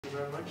Thank you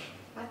very much.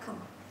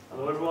 Welcome.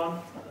 Hello everyone,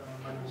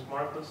 my name is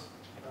Marcus.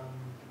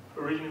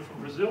 I'm originally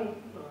from Brazil,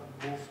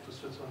 moved to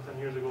Switzerland 10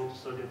 years ago to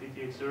study at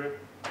ETH Zurich,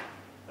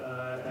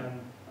 and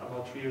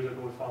about 3 years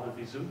ago we founded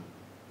Veezoo.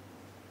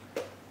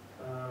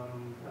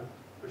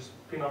 We're a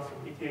spin-off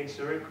from ETH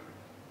Zurich,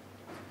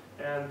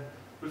 and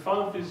we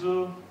founded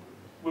Veezoo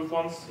with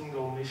one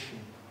single mission,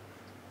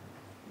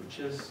 which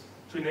is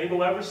to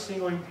enable every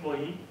single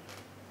employee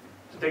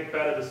to take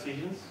better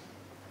decisions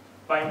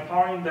by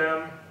empowering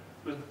them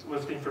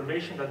with the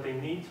information that they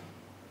need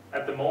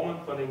at the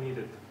moment when they need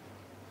it.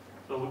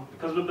 So,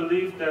 because we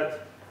believe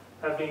that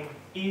having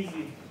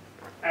easy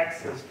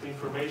access to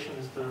information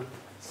is the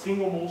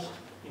single most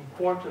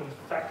important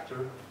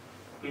factor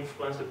to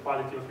influence the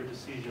quality of your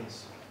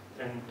decisions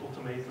and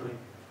ultimately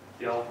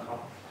the outcome.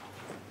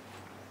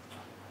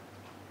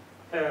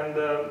 And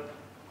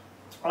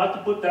I like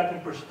to put that in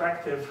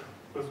perspective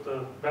with the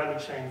value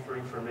chain for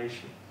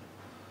information.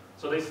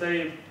 So they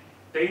say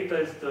data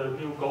is the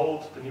new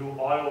gold, the new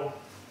oil,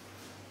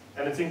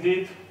 and it's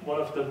indeed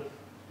one of the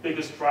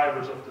biggest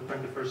drivers of the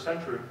 21st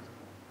century.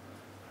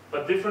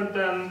 But different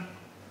than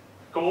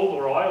gold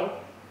or oil,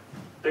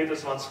 data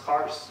is not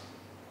scarce.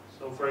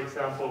 So for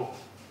example,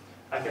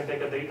 I can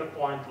take a data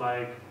point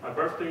like my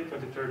birthday,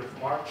 23rd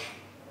of March,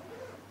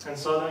 and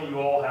suddenly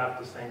you all have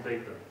the same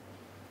data.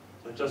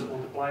 So just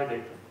multiply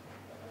data.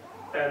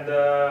 And,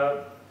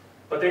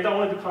 but data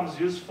only becomes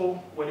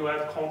useful when you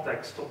add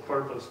context or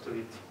purpose to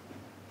it.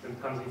 It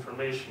becomes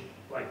information,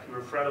 like you're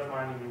a friend of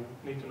mine and you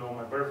need to know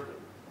my birthday.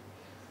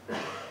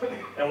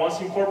 And once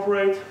you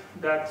incorporate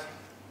that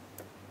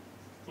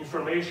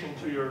information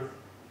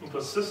into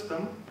a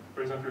system,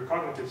 for example your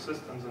cognitive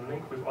systems, and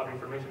link with other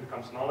information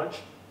becomes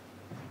knowledge,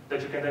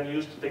 that you can then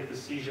use to take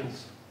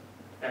decisions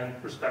and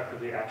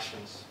respectively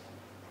actions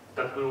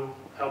that will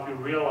help you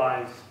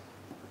realize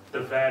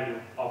the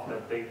value of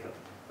that data.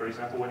 For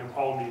example, when you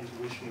call me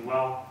to wish me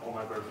well on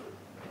my birthday.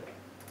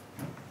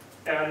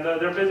 And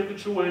there are basically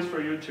two ways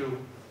for you to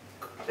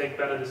take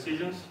better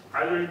decisions.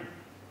 Either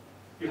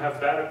you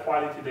have better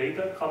quality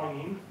data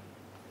coming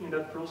in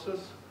that process,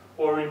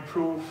 or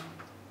improve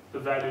the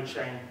value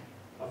chain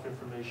of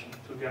information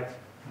to get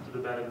to the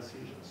better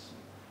decisions.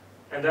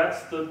 And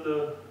that's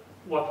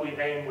what we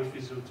aim with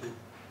Veezoo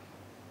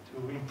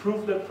to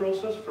improve that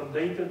process from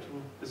data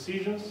to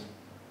decisions,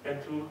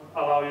 and to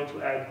allow you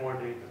to add more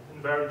data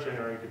in very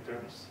generic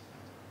terms.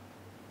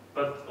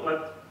 But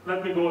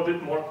let me go a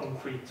bit more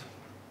concrete.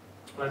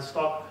 Let's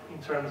talk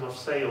in terms of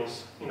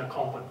sales in a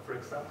company, for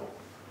example.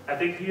 I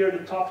think here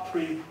the top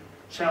 3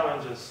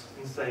 challenges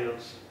in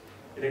sales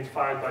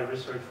identified by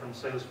research from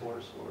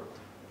Salesforce or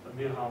the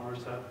Milham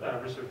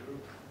research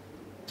group.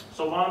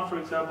 So one, for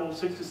example,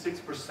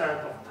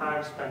 66% of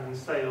time spent in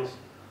sales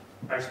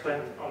are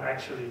spent on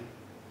actually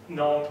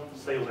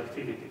non-sales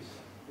activities,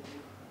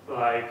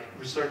 like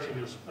researching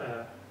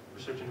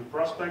new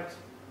prospects,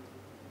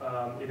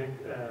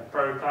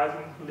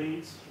 prioritizing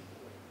leads,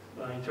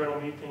 internal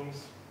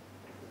meetings,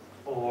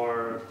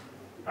 or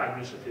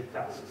administrative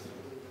tasks.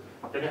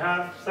 Then you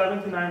have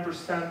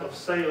 79% of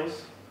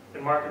sales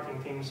and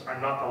marketing teams are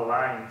not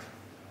aligned,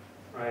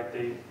 right?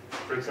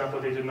 For example,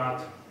 they do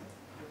not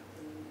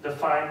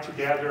define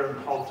together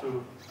how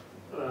to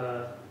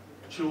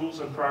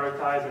choose and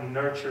prioritize and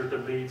nurture the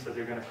leads that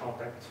you're going to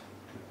contact.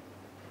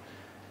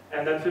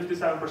 And then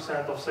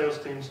 57% of sales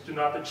teams do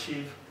not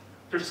achieve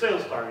their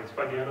sales targets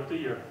by the end of the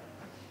year.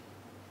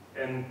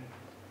 And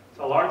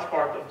a large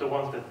part of the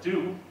ones that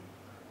do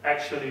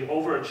actually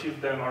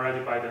overachieve them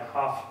already by the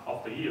half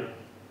of the year.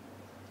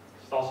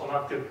 It's also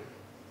not good.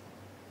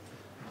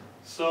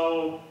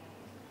 So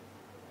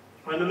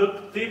when you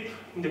look deep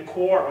in the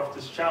core of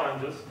these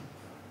challenges,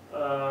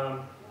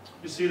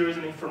 you see there is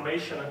an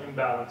information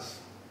imbalance.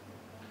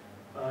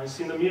 You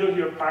see in the middle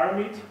here a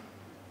pyramid,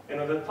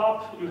 and at the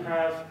top you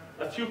have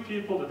a few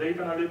people, the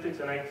data analytics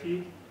and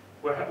IT,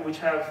 which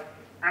have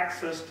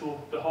access to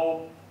the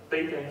whole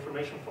data and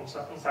information from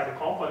inside the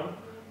company,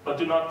 but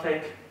do not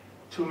take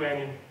too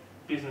many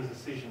business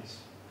decisions.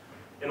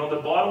 And on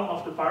the bottom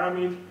of the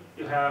pyramid,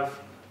 you have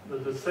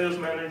the sales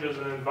managers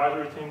and the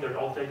advisory team. They're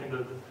all taking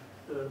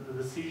the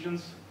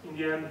decisions in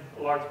the end,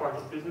 a large part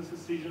of business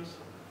decisions,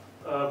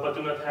 but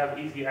do not have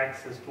easy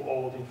access to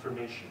all the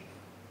information.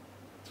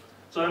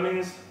 So that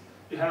means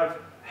you have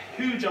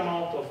a huge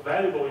amount of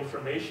valuable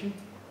information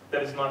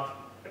that is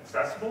not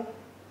accessible,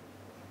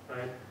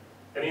 right?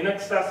 And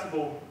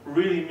inaccessible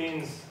really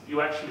means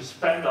you actually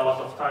spend a lot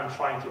of time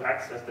trying to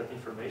access that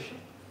information.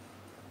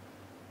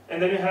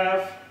 And then you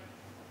have,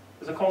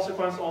 as a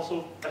consequence,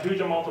 also a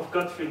huge amount of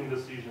gut feeling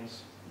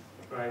decisions,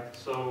 right?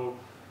 So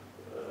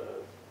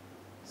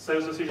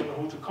sales decisions on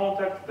who to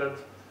contact that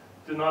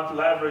do not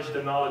leverage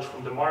the knowledge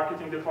from the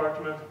marketing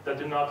department, that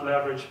do not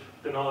leverage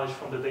the knowledge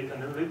from the data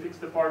analytics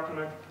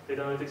department.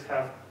 Data analytics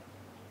have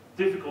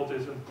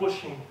difficulties in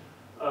pushing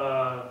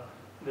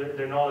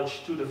their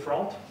knowledge to the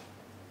front.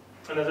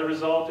 And as a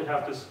result, you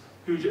have this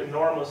huge,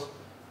 enormous,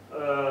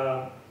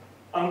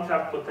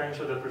 untapped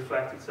potential that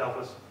reflects itself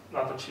as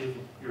not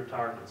achieving your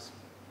targets.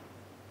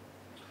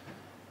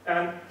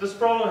 And this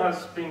problem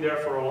has been there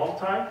for a long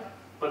time,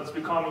 but it's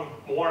becoming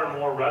more and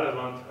more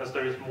relevant as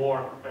there is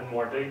more and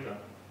more data.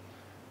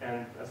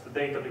 And as the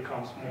data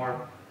becomes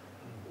more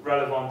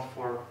relevant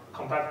for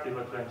competitive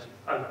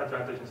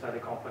advantage inside the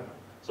company.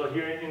 So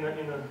here in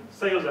the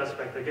sales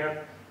aspect, again,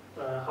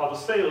 how the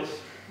sales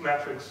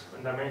metrics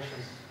and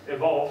dimensions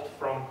evolved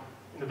from,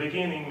 in the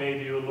beginning,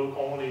 maybe you look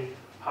only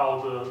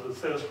how the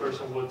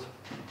salesperson would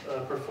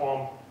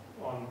perform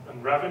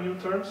on revenue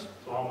terms,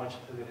 so how much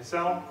did they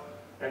sell,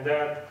 and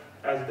then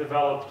as it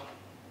developed,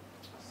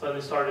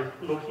 suddenly started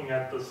looking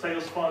at the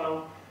sales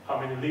funnel, how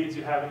many leads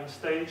you have in each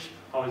stage,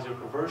 how is your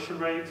conversion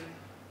rate,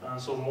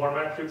 so more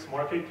metrics,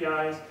 more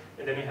KPIs,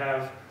 and then you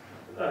have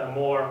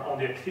more on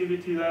the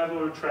activity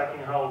level,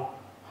 tracking how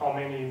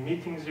many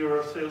meetings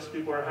your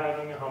salespeople are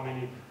having, how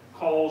many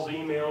calls,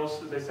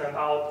 emails they send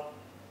out.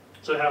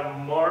 So you have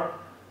more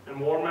and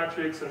more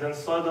metrics, and then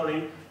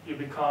suddenly you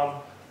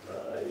become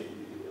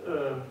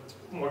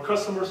more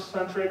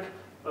customer-centric,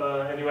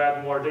 and you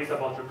add more data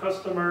about your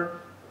customer.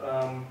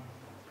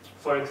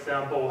 For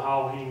example,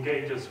 how he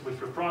engages with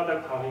your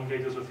product, how he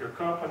engages with your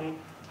company,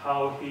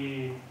 how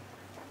he,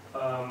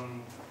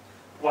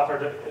 what are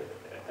the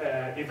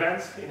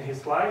events in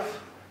his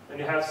life, and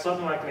you have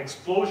something like an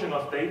explosion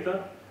of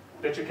data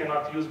that you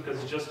cannot use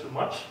because it's just too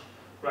much,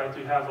 right?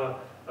 You have a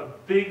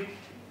big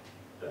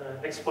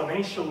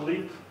exponential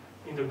leap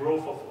in the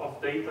growth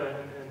of data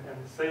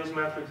and sales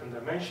metrics and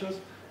dimensions,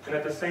 and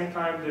at the same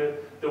time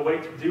the way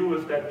to deal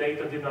with that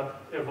data did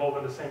not evolve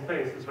at the same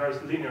pace. It's very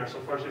linear. So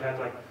first you had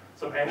like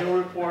some annual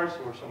reports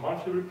or some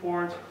monthly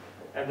reports,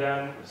 and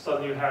then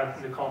suddenly you had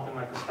in the company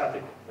like a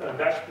static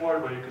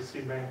dashboard where you could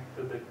see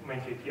the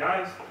main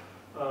KPIs.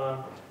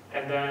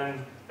 And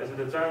then as it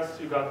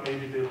advanced, you got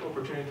maybe the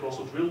opportunity to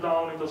also drill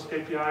down in those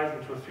KPIs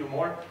into a few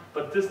more.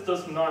 But this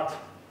does not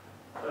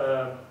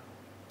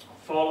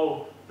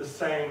follow the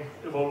same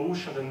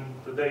evolution in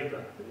the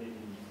data.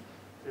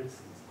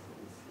 It's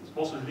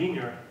mostly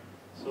linear,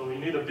 so you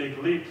need a big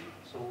leap.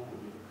 So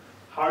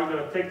how are you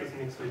going to take this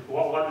next leap?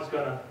 What is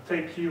going to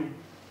take you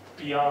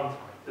beyond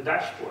the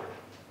dashboard,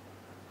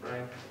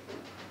 right?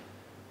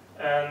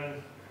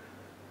 And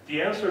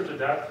the answer to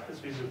that is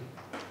Veezoo.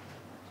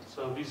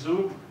 So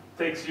Veezoo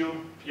takes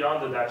you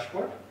beyond the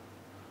dashboard,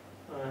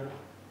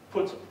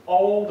 puts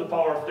all the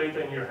power of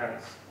data in your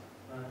hands.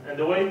 And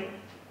the way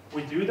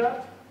we do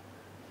that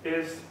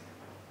is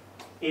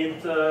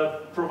it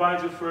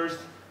provides you first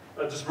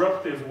a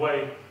disruptive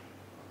way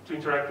to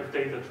interact with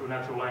data through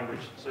natural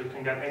language. So you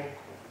can get any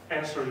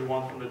answer you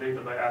want from the data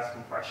by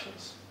asking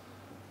questions.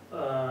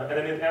 And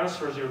then it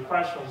answers your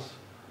questions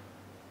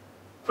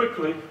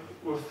quickly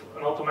with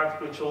an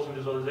automatically chosen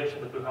visualization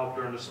that will help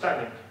your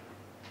understanding.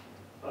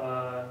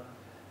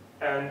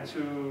 And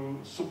to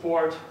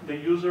support the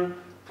user,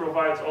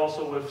 provides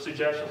also with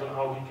suggestions on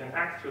how he can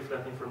act with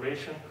that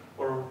information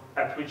or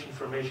at which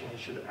information he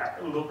should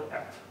look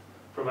at,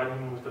 providing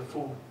him with a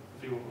full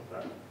view of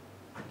that.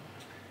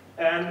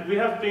 And we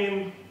have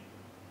been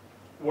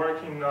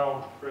working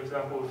now, for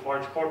example, with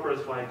large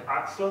corporates like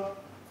AXA,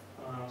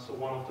 so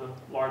one of the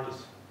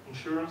largest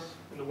insurance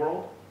in the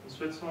world, in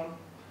Switzerland.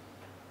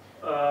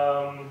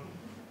 And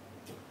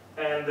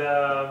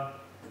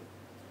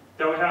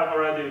then we have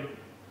already,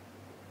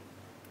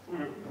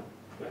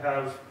 we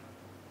have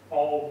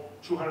all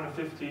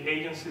 250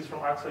 agencies from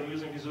AXA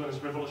using Veezoo, and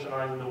it's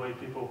revolutionizing the way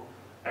people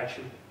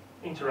actually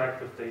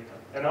interact with data.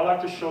 And I'd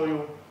like to show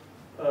you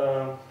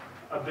a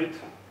bit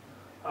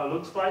how it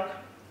looks like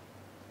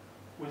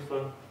with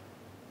a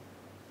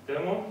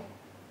demo.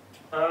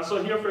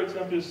 So here, for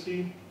example, you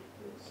see,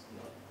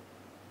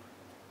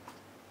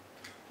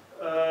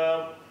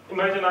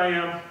 imagine I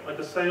am like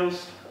a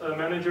sales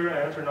manager.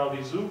 I enter now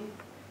Veezoo,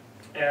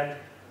 and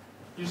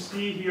you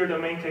see here the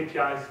main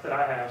KPIs that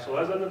I have. So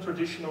as in a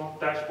traditional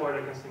dashboard,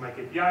 I can see my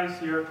KPIs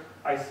here.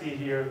 I see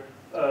here,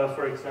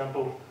 for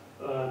example,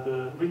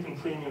 the written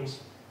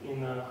premiums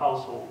in a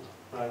household,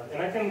 right?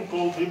 And I can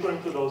go deeper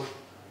into those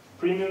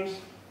premiums,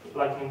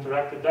 like an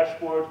interactive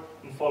dashboard,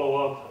 and follow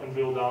up and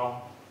drill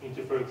down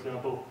into, for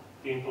example,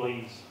 the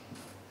employees.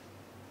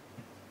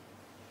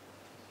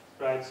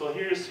 Right, so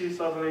here you see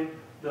suddenly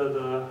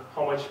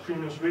how much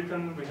premiums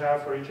written we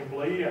have for each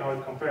employee and how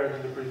it compares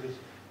to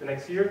the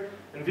next year.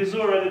 And Veezoo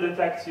already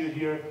detects you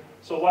here.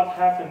 So what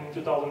happened in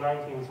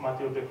 2019 with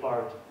Monteiro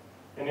Picard?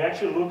 And you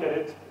actually look at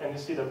it and you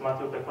see that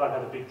Monteiro Picard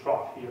had a big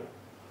drop here.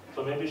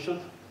 So maybe you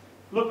should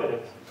look at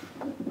it,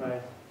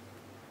 right?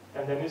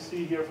 And then you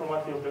see here for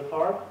Monteiro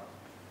Picard,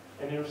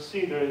 and you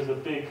see there is a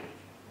big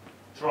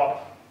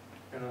drop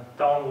in a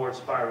downward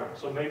spiral.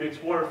 So maybe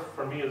it's worth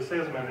for me as a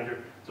sales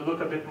manager to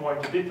look a bit more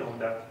into detail on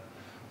that.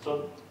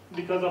 So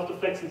because of the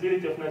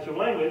flexibility of natural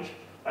language,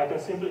 I can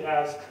simply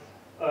ask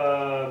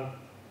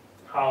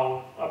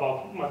how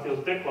about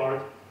Monteiro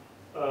Picard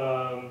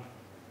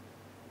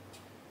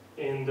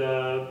and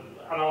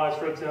analyze,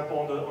 for example,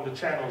 on the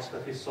channels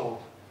that he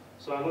sold.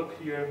 So I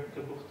look here,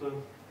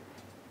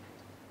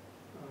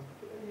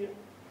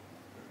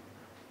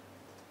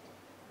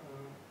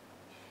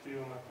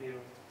 Monteiro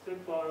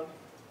Picard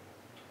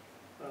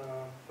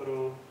para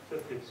o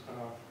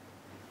vertebriscanal.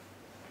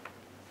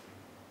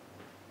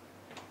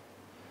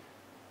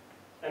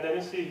 And then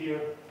you see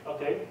here,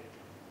 okay,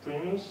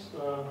 premiums,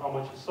 how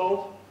much is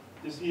sold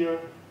this year.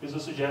 Veezoo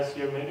suggests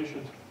here maybe you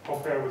should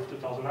compare with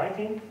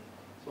 2019.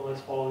 So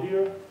let's follow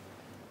here.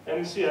 And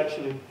you see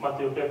actually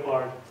Monteiro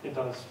Peclar, it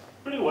does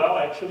pretty well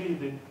actually. He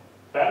did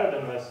better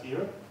than last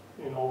year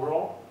in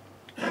overall.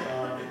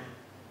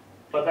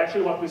 But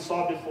actually what we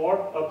saw before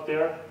up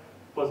there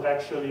was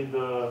actually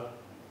the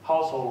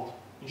household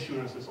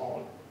insurances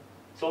only.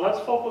 So let's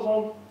focus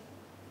on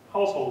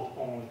household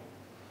only.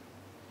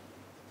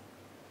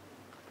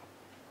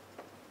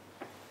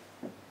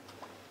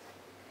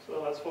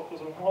 So let's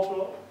focus on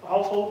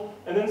household.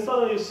 And then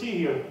suddenly you see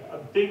here a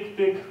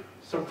big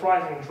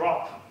surprising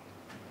drop,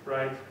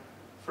 right,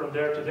 from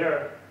there to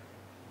there.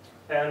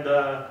 And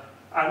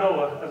I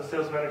know as a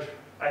sales manager,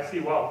 I see,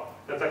 wow,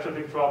 that's actually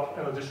a big drop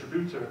in a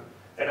distributor.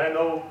 And I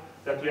know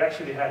that we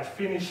actually had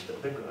finished,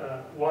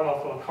 one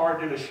of our car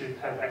dealership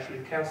had actually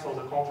canceled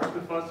the contract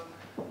with us.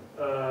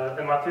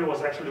 And Monteiro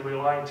was actually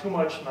relying too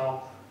much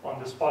now on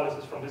these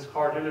policies from this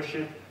car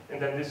dealership. And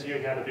then this year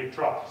he had a big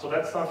drop. So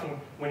that's something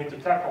we need to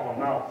tackle on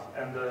now.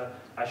 And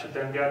I should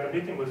then get a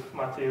meeting with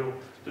Monteiro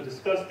to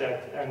discuss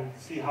that and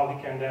see how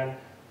he can then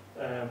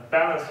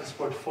balance his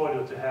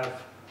portfolio to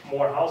have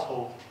more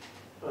household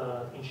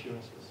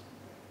insurances.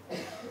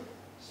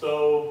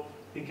 So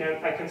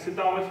I can sit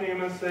down with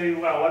him and say,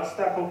 well, let's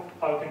tackle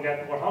how you can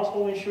get more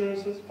household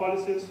insurances,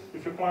 policies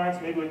with your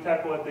clients. Maybe we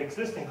tackle at the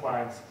existing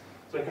clients.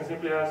 So I can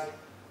simply ask,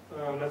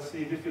 let's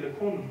see, wie viele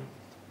Kunden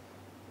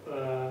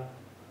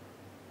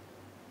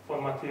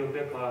von Monteiro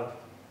Peclar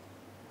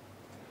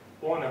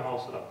ohne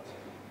Hausrat.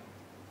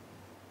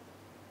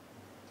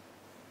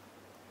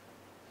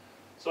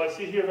 So I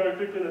see here very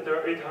quickly that there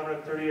are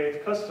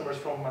 838 customers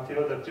from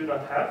Monteiro that do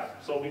not have,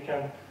 so we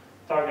can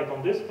target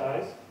on these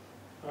guys.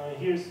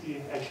 Here's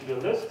actually a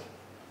list.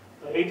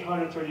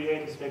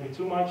 838 is maybe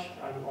too much.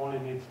 I only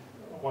need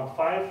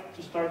 1.5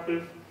 to start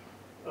with.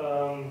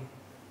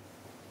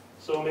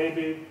 So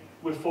maybe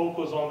we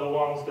focus on the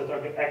ones that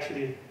are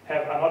actually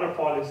have another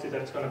policy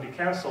that's going to be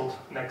cancelled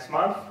next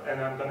month,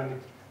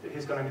 and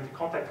he's going to need to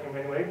contact him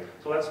anyway.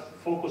 So let's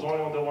focus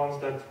only on the ones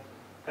that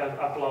have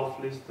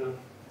Ablaufliste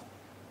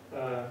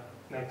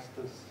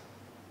nächstes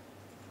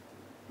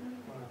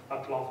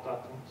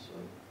Ablaufdatum.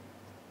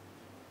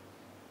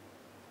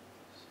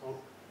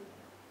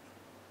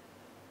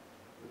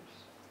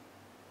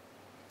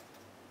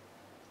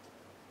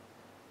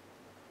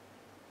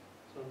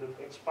 So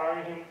the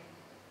expiring,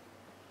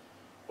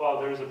 well,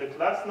 there's a bit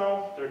less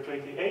now. There are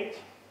 28.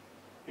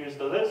 Here's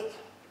the list.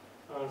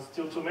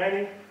 Still too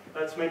many.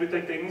 Let's maybe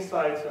take the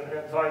insights and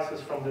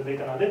advices from the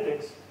data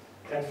analytics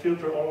and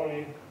filter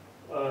only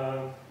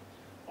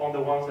on the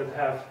ones that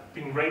have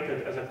been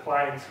rated as a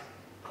client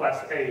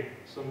class A.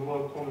 So we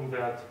will call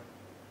that.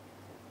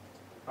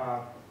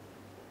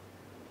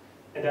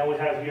 And then we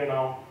have here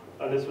now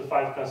a list with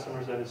 5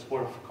 customers that is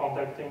worth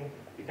contacting.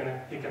 He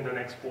can then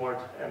export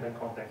and then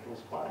contact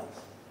those clients.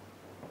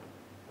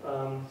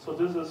 So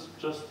this is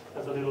just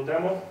as a little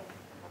demo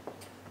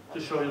to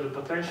show you the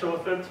potential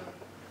of it.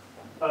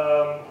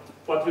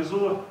 What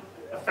Veezoo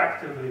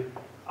effectively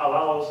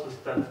allows is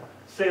that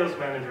sales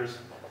managers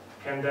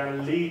can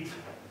then lead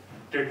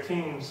their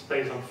teams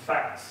based on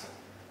facts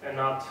and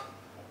not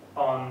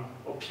on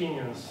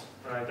opinions.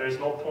 Right? There is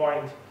no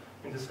point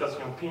in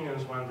discussing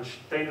opinions when the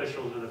data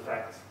shows you the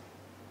facts.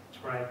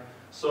 Right?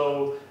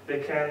 So they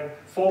can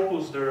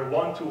focus their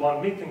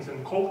one-to-one meetings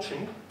and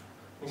coaching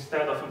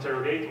instead of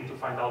interrogating to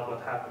find out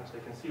what happens. They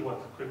can see what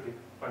quickly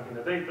went in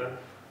the data.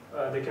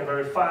 They can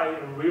verify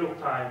in real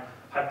time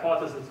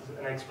hypotheses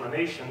and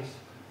explanations,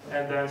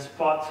 and then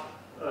spot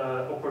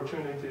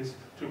opportunities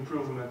to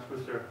improvement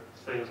with their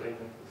sales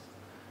agents.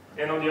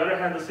 And on the other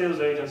hand, the sales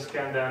agents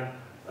can then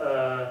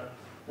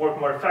work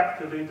more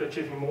effectively to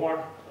achieve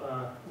more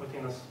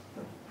within a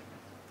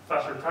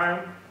faster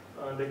time.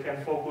 They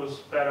can focus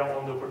better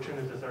on the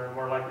opportunities that are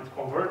more likely to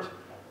convert.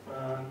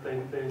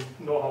 They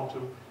know how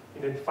to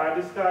identify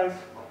these guys.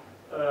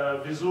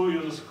 Veezoo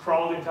uses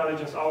crowd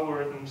intelligence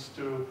algorithms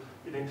to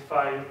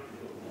identify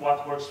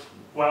what works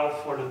well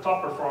for the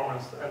top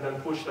performance and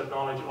then push that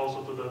knowledge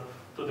also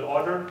to the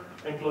other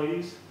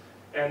employees.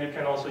 And you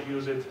can also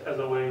use it as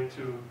a way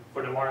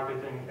for the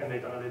marketing and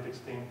data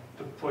analytics team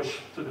to push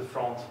to the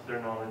front their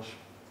knowledge.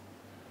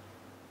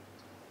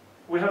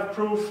 We have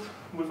proved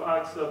with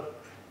AXA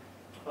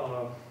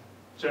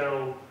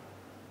General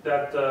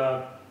that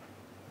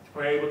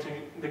we're able to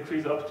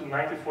decrease up to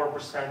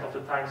 94% of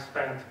the time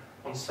spent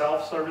on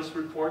self-service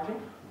reporting,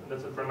 and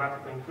that's a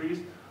dramatic increase,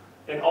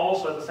 and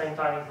also at the same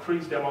time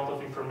increase the amount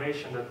of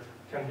information that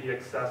can be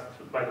accessed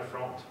by the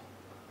front.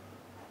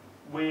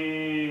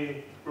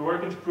 We're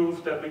working to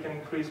prove that we can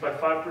increase by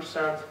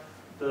 5%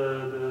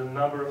 the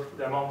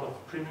amount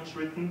of premiums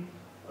written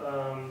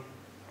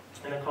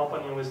in a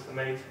company. We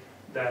estimate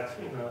that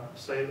in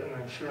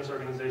an insurance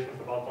organization of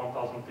about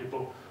 1,000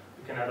 people,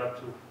 we can add up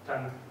to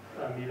 10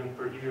 million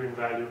per year in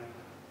value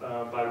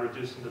by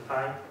reducing the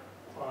time,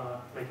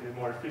 making it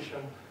more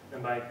efficient,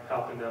 and by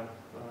helping them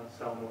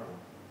sell more.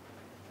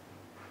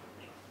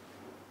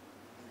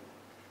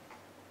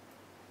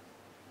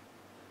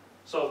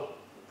 So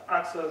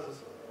access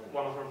is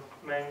one of our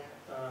main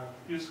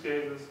use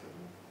cases.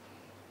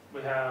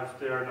 We have,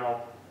 they are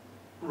now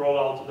rolled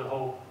out to the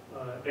whole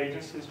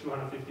agencies,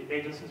 250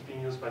 agencies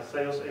being used by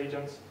sales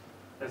agents,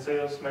 and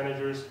sales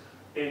managers,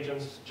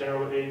 agents,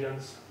 general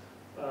agents,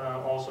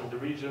 also in the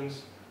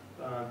regions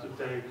to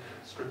take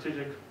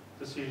strategic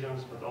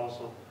decisions, but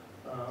also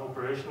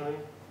operationally.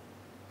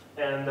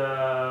 And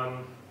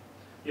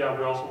yeah,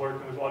 we're also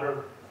working with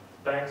other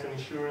banks and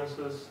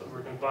insurances,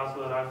 working with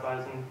Basel and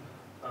Raiffeisen,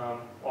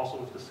 also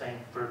with the same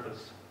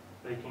purpose,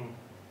 making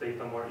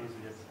data more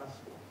easily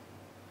accessible.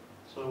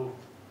 So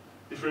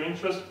if you're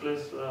interested,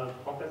 please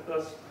contact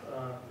us.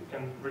 You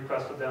can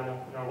request a demo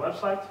on our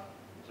website.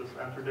 Just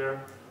enter there.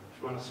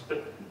 If you want to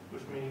speak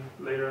with me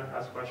later,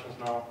 ask questions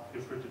now,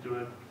 feel free to do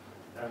it.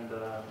 And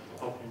I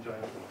hope you enjoy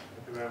it.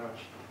 Thank you very much.